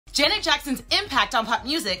Janet Jackson's impact on pop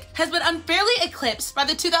music has been unfairly eclipsed by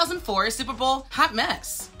the 2004 Super Bowl hot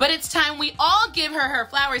mess. But it's time we all give her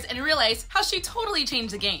flowers and realize how she totally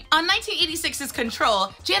changed the game. On 1986's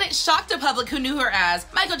Control, Janet shocked the public who knew her as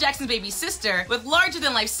Michael Jackson's baby sister with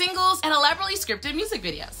larger-than-life singles and elaborately scripted music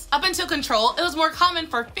videos. Up until Control, it was more common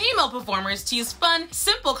for female performers to use fun,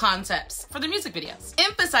 simple concepts for their music videos,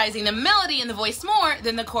 emphasizing the melody and the voice more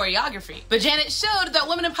than the choreography. But Janet showed that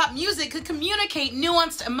women in pop music could communicate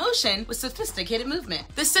nuanced emotion with sophisticated movement.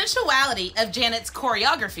 The sensuality of Janet's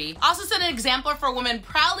choreography also set an example for women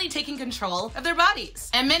proudly taking control of their bodies.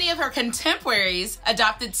 And many of her contemporaries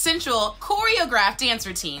adopted sensual, choreographed dance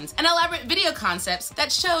routines and elaborate video concepts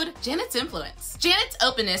that showed Janet's influence. Janet's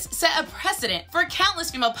openness set a precedent for countless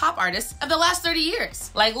female pop artists of the last 30 years,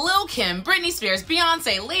 like Lil' Kim, Britney Spears,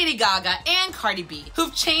 Beyonce, Lady Gaga, and Cardi B,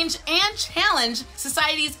 who've changed and challenged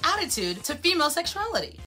society's attitude to female sexuality.